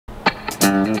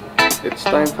It's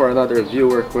time for another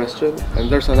viewer question, and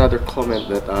there's another comment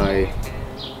that I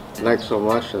like so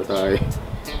much that I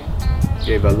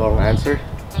gave a long answer.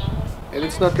 And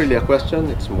it's not really a question,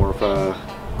 it's more of a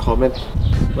comment,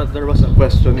 but there was a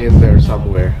question in there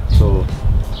somewhere, so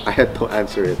I had to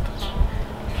answer it.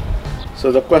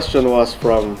 So the question was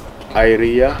from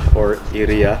Iria or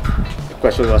Iria. The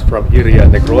question was from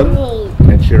Iria Negron,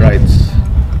 and she writes,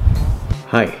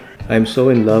 "Hi, I'm so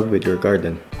in love with your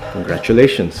garden.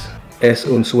 Congratulations! Es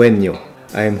un sueño.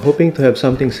 I'm hoping to have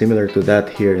something similar to that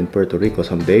here in Puerto Rico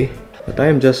someday, but I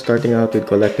am just starting out with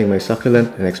collecting my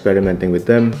succulent and experimenting with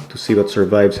them to see what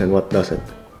survives and what doesn't.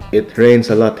 It rains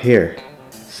a lot here.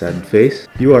 Sad face.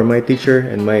 You are my teacher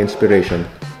and my inspiration.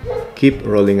 Keep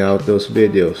rolling out those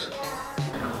videos."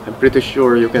 I'm pretty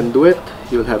sure you can do it.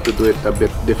 You'll have to do it a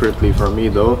bit differently from me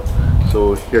though,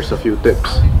 so here's a few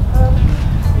tips.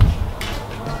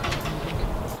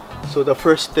 So the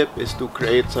first tip is to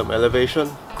create some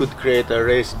elevation. Could create a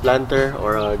raised planter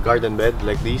or a garden bed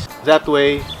like these. That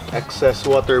way, excess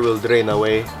water will drain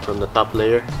away from the top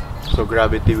layer, so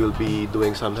gravity will be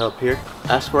doing some help here.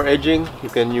 As for edging, you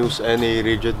can use any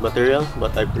rigid material,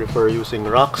 but I prefer using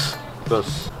rocks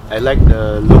because I like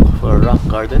the look of a rock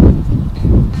garden.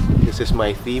 This is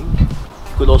my theme.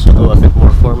 You could also go a bit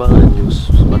more formal and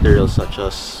use materials such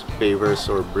as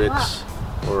pavers or bricks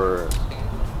or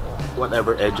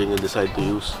whatever edging you decide to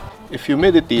use. If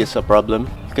humidity is a problem,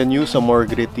 you can use a more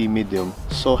gritty medium.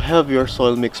 So have your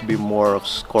soil mix be more of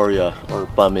scoria or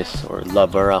pumice or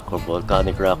lava rock or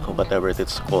volcanic rock or whatever it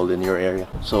is called in your area.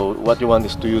 So what you want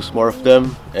is to use more of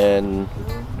them and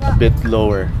a bit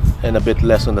lower and a bit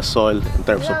less on the soil in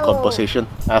terms of composition.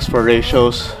 As for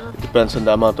ratios, it depends on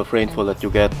the amount of rainfall that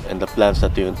you get and the plants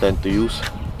that you intend to use.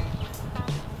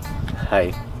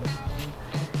 Hi.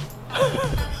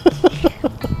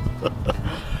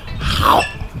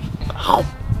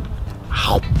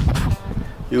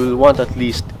 You will want at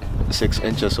least 6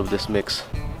 inches of this mix.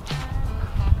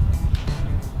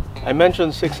 I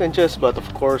mentioned 6 inches, but of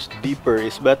course deeper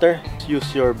is better.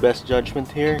 Use your best judgment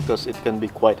here because it can be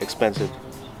quite expensive.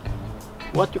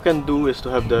 What you can do is to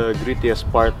have the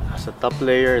grittiest part as a top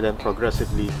layer, then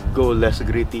progressively go less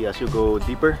gritty as you go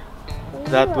deeper.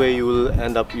 That way you will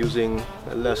end up using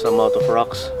a less amount of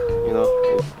rocks. You know,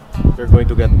 you're going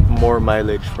to get more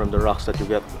mileage from the rocks that you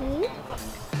get.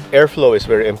 Airflow is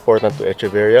very important to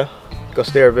echeveria because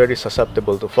they are very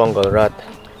susceptible to fungal rot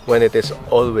when it is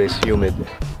always humid.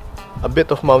 A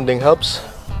bit of mounding helps,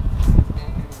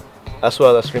 as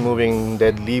well as removing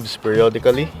dead leaves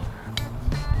periodically.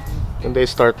 When they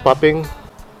start popping,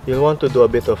 you'll want to do a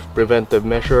bit of preventive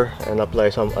measure and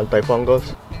apply some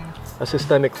antifungals. A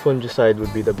systemic fungicide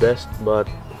would be the best, but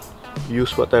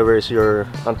use whatever is your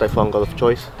antifungal of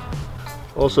choice.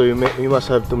 Also, you must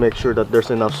have to make sure that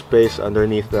there's enough space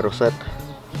underneath the rosette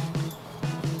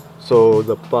so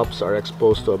the pops are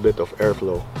exposed to a bit of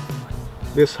airflow.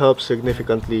 This helps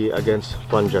significantly against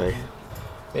fungi.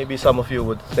 Maybe some of you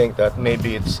would think that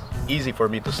maybe it's easy for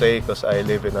me to say because I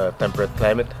live in a temperate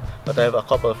climate, but I have a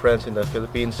couple of friends in the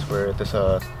Philippines where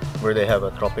they have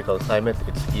a tropical climate.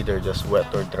 It's either just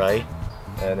wet or dry,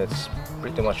 and it's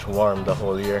pretty much warm the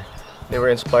whole year. They were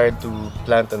inspired to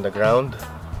plant in the ground,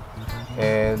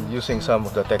 and using some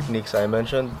of the techniques I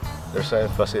mentioned, there's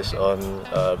an emphasis on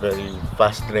a very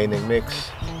fast draining mix,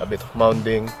 a bit of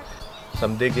mounding,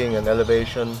 some digging and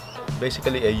elevation,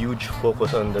 basically a huge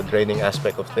focus on the draining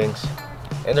aspect of things,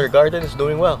 and their garden is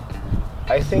doing well.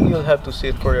 I think you'll have to see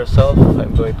it for yourself.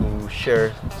 I'm going to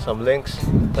share some links,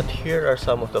 but here are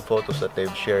some of the photos that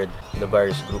they've shared in the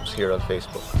various groups here on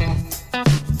Facebook.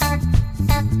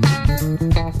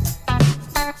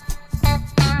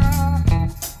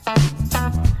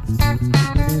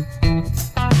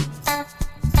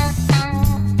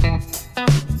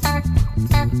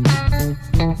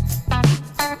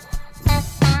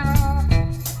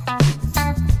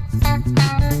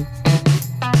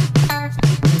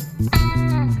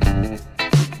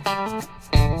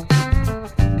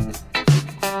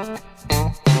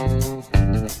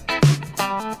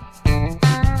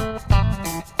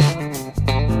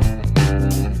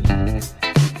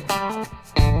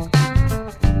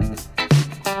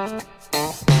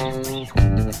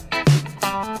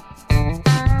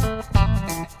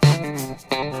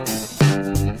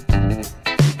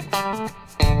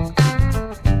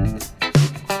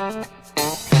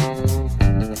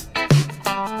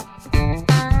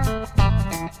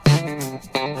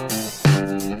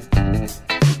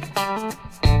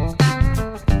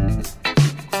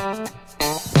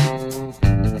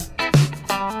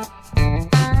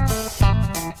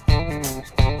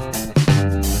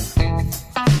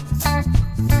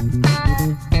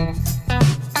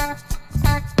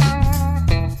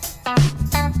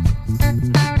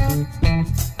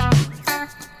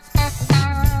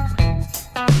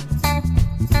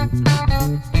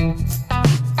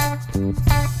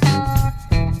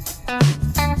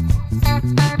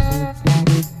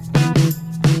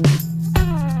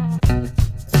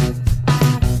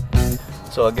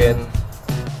 So again,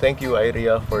 thank you,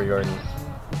 Iria, for your...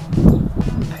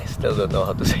 I still don't know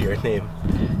how to say your name.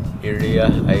 Iria.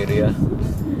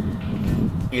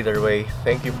 Either way,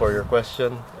 thank you for your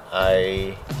question.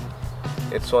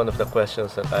 It's one of the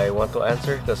questions that I want to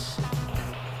answer because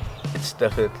it's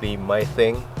definitely my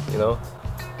thing, you know,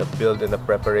 the build and the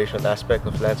preparation aspect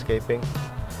of landscaping.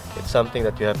 It's something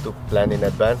that you have to plan in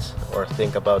advance or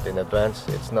think about in advance.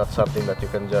 It's not something that you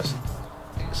can just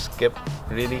skip,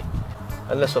 really,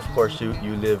 unless of course you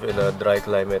live in a dry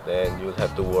climate and you'll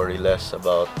have to worry less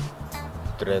about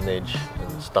drainage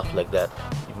and stuff like that.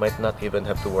 You might not even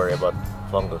have to worry about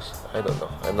fungus. I don't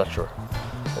know, I'm not sure.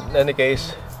 In any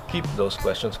case, keep those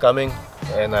questions coming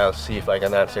and I'll see if I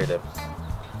can answer them.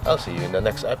 I'll see you in the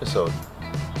next episode.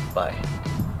 Bye.